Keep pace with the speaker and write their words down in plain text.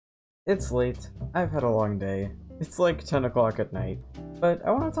It's late, I've had a long day, it's like 10 o'clock at night, but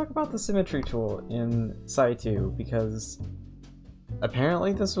I want to talk about the Symmetry tool in Sci 2 because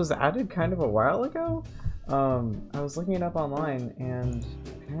apparently this was added kind of a while ago. I was looking it up online and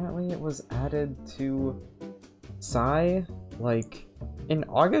apparently it was added to Sci like in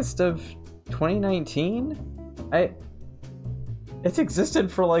August of 2019? It's existed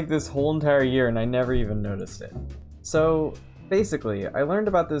for like this whole entire year and I never even noticed it. So basically, I learned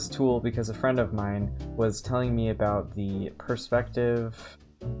about this tool because a friend of mine was telling me about the perspective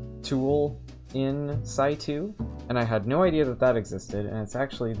tool in Sci 2, and I had no idea that that existed, and it's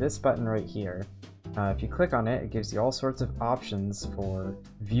actually this button right here. If you click on it, it gives you all sorts of options for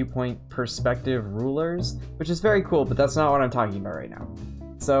viewpoint perspective rulers, which is very cool, but that's not what I'm talking about right now.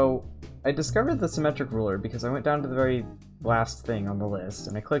 So I discovered the Symmetric Ruler because I went down to the very last thing on the list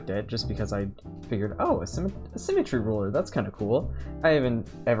and I clicked it just because I figured, oh, a Symmetry Ruler, that's kind of cool. I haven't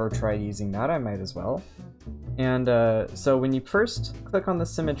ever tried using that, I might as well. And so when you first click on the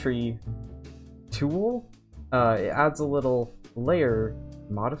Symmetry tool, it adds a little layer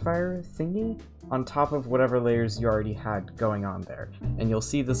modifier thingy on top of whatever layers you already had going on there. And you'll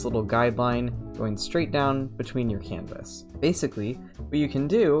see this little guideline going straight down between your canvas. Basically, what you can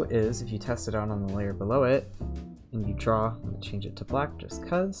do is, if you test it out on the layer below it, and you draw, I'm gonna change it to black just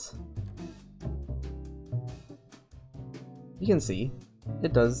cuz, you can see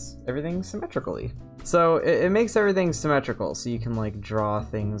it does everything symmetrically. So it makes everything symmetrical, so you can like draw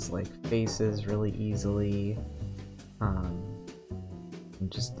things like faces really easily, and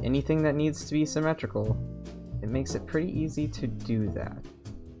just anything that needs to be symmetrical. It makes it pretty easy to do that,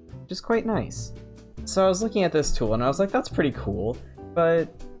 which is quite nice. So I was looking at this tool and I was like, that's pretty cool, but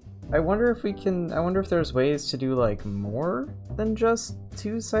I wonder if there's ways to do like more than just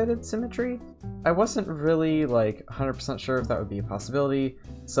two-sided symmetry. I wasn't really like 100% sure if that would be a possibility,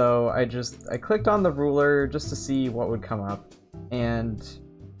 so I clicked on the ruler just to see what would come up, and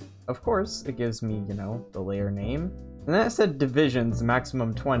of course it gives me, you know, the layer name, and then it said divisions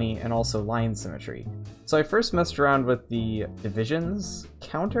maximum 20 and also line symmetry. So I first messed around with the divisions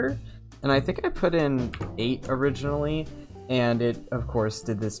counter, and I think I put in 8 originally, and it of course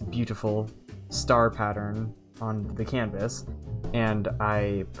did this beautiful star pattern on the canvas, and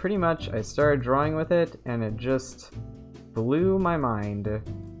I started drawing with it and it just blew my mind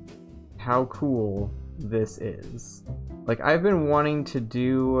how cool this is. Like, I've been wanting to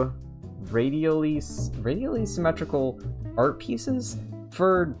do radially symmetrical art pieces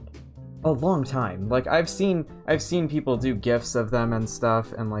for a long time. Like, I've seen people do GIFs of them and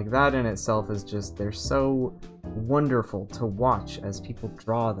stuff, and like that in itself is just, they're so wonderful to watch as people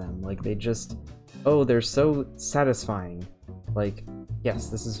draw them. Like, they just, oh, they're so satisfying. Like, yes,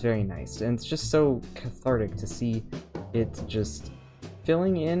 this is very nice, and it's just so cathartic to see it just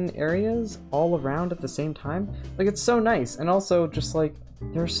filling in areas all around at the same time. Like, it's so nice, and also just like,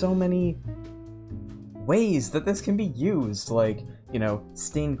 there are so many ways that this can be used, like, you know,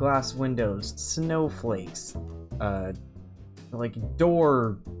 stained glass windows, snowflakes, like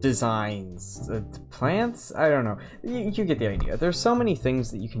door designs, plants? I don't know. You get the idea. There's so many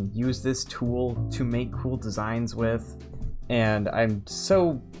things that you can use this tool to make cool designs with, and I'm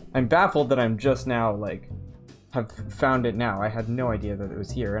baffled that I'm just now, like, have found it now. I had no idea that it was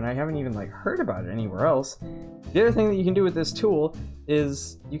here, and I haven't even, like, heard about it anywhere else. The other thing that you can do with this tool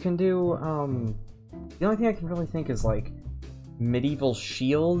is you can do, the only thing I can really think is, like, medieval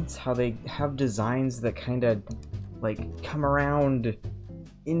shields, how they have designs that kind of like come around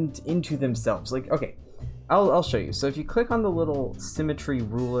into themselves. Like, okay, I'll show you. So if you click on the little Symmetry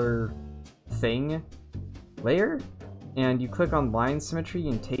Ruler thing layer and you click on line symmetry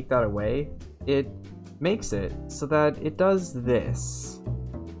and take that away, it makes it so that it does this.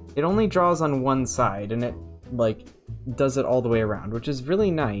 It only draws on one side and it like does it all the way around, which is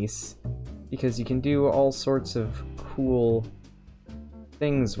really nice because you can do all sorts of cool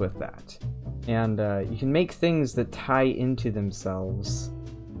things with that, and you can make things that tie into themselves,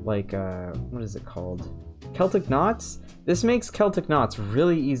 like what is it called? Celtic Knots? This makes Celtic Knots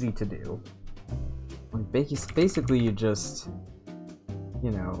really easy to do. Like, basically you just,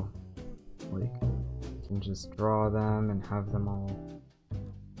 you know, like, you can just draw them and have them all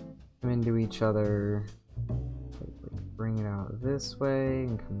come into each other, like bring it out this way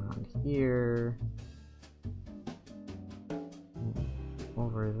and come around here,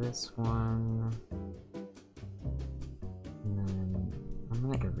 over this one, and then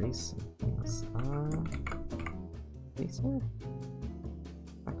I'm gonna erase some things. Eraser?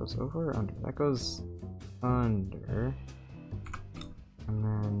 That goes over or under? That goes under. And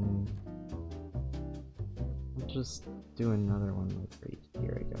then I'll just do another one like right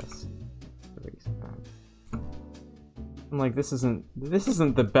here, I guess. I'm like, this isn't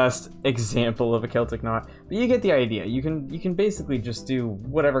the best example of a Celtic knot, but you get the idea. You can basically just do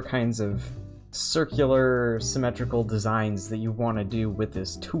whatever kinds of circular symmetrical designs that you want to do with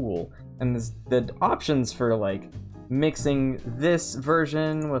this tool, and the options for like mixing this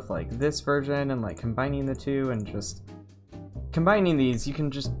version with like this version and like combining the two and just combining these, you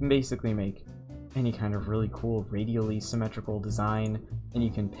can just basically make any kind of really cool radially symmetrical design, and you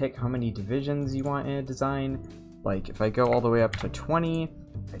can pick how many divisions you want in a design. Like if I go all the way up to 20,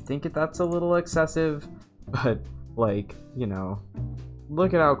 I think that's a little excessive, but like, you know,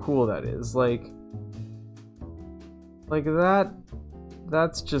 look at how cool that is. Like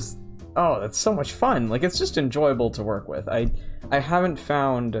that's just, oh, that's so much fun. Like, it's just enjoyable to work with. I haven't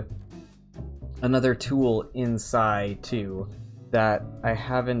found another tool in Psy 2 that I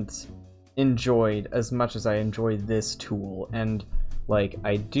haven't enjoyed as much as I enjoy this tool, and like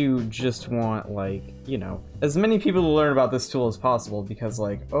I do just want, like, you know, as many people to learn about this tool as possible, because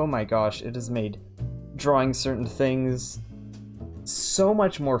like, oh my gosh, it has made drawing certain things so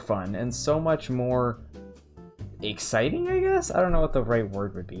much more fun and so much more exciting, I guess? I don't know what the right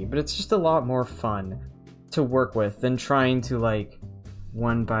word would be, but it's just a lot more fun to work with than trying to like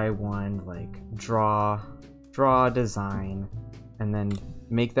one by one like draw a design and then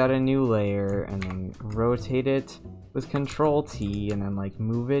make that a new layer and then rotate it with Control T and then like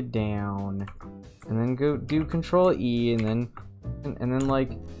move it down and then go do Control E and then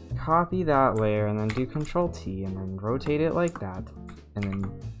like copy that layer and then do Control T and then rotate it like that and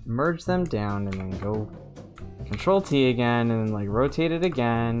then merge them down and then go Control T again and then like rotate it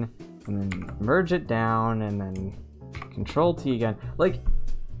again and then merge it down and then Control T again. Like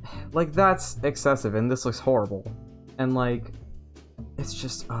that's excessive and this looks horrible. And like it's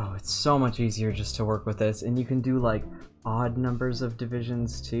just, oh, it's so much easier just to work with this, and you can do like odd numbers of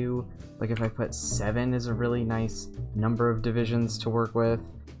divisions too. Like if I put 7 is a really nice number of divisions to work with.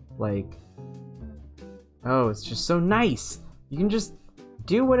 Like, oh, it's just so nice. You can just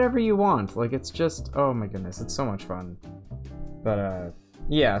do whatever you want. Like it's just, oh my goodness, it's so much fun. But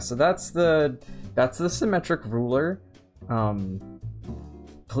yeah, so that's the Symmetric Ruler.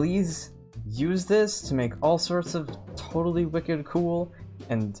 Please use this to make all sorts of totally wicked cool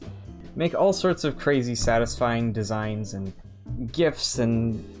and make all sorts of crazy satisfying designs and GIFs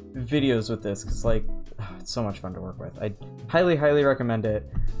and videos with this, because like, oh, it's so much fun to work with. I highly recommend it.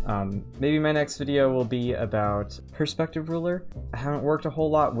 Maybe my next video will be about Perspective Ruler. I haven't worked a whole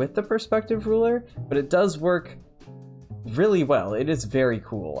lot with the Perspective Ruler, but it does work really well. It is very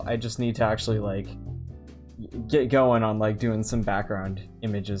cool. I just need to actually like get going on like doing some background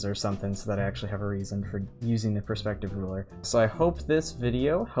images or something so that I actually have a reason for using the Perspective Ruler. So I hope this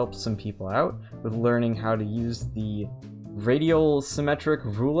video helps some people out with learning how to use the Radial Symmetric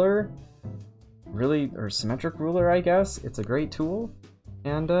Ruler. Or Symmetric Ruler, I guess. It's a great tool.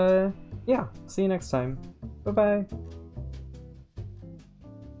 And yeah, see you next time. Bye-bye.